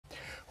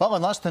Well,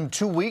 in less than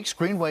 2 weeks,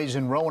 greenways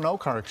in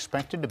Roanoke are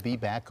expected to be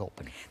back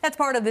open. That's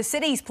part of the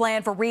city's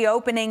plan for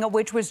reopening,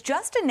 which was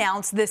just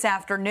announced this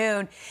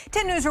afternoon.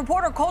 10 News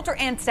reporter Coulter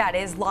Anstad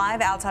is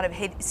live outside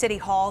of City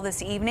Hall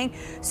this evening.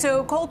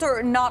 So,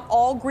 Coulter, not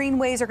all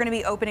greenways are going to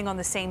be opening on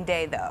the same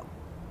day, though.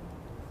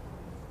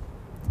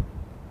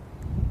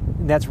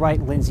 That's right,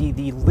 Lindsay.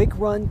 The Lick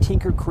Run,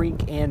 Tinker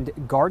Creek, and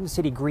Garden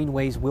City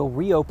greenways will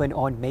reopen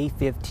on May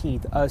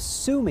 15th,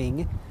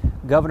 assuming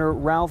Governor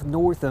Ralph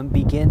Northam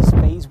begins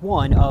phase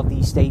 1 of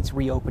the state's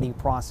reopening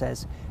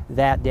process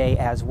that day,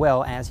 as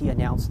well as he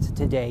announced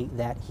today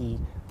that he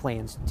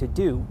plans to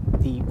do.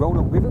 The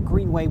Roanoke River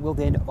Greenway will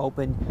then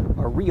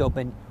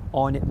reopen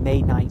on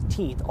May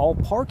 19th. All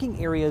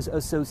parking areas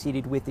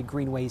associated with the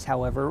greenways,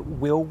 however,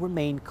 will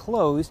remain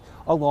closed,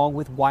 along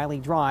with Wiley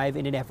Drive,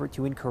 in an effort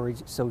to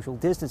encourage social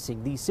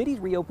distancing. The city's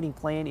reopening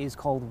plan is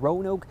called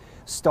Roanoke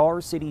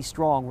Star City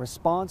Strong: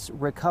 Response,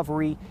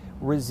 Recovery,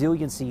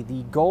 Resiliency.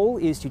 The goal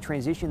is to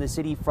transition the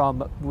city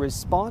from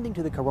responding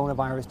to the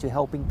coronavirus to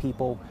helping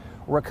people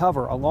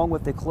recover. Along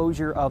with the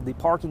closure of the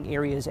parking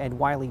areas and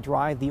Wiley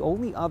Drive, the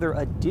only other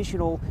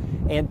additional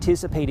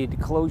anticipated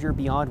closure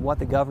beyond what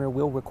the governor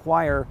will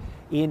require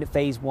in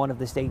phase 1 of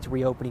the state's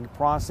reopening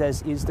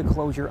process is the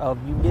closure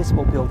of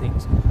municipal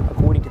buildings.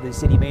 According to the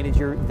city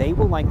manager, they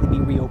will likely be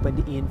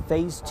reopened in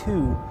phase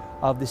 2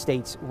 of the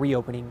state's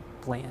reopening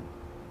plan.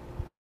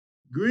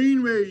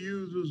 Greenway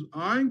users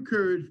are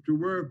encouraged to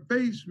wear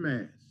face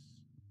masks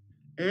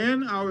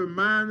and are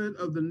reminded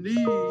of the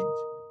need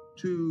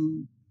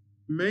to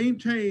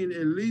maintain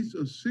at least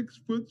a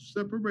 6-foot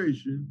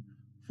separation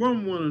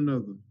from one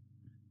another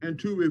and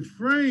to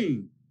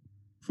refrain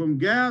from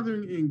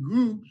gathering in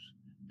groups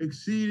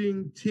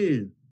exceeding 10.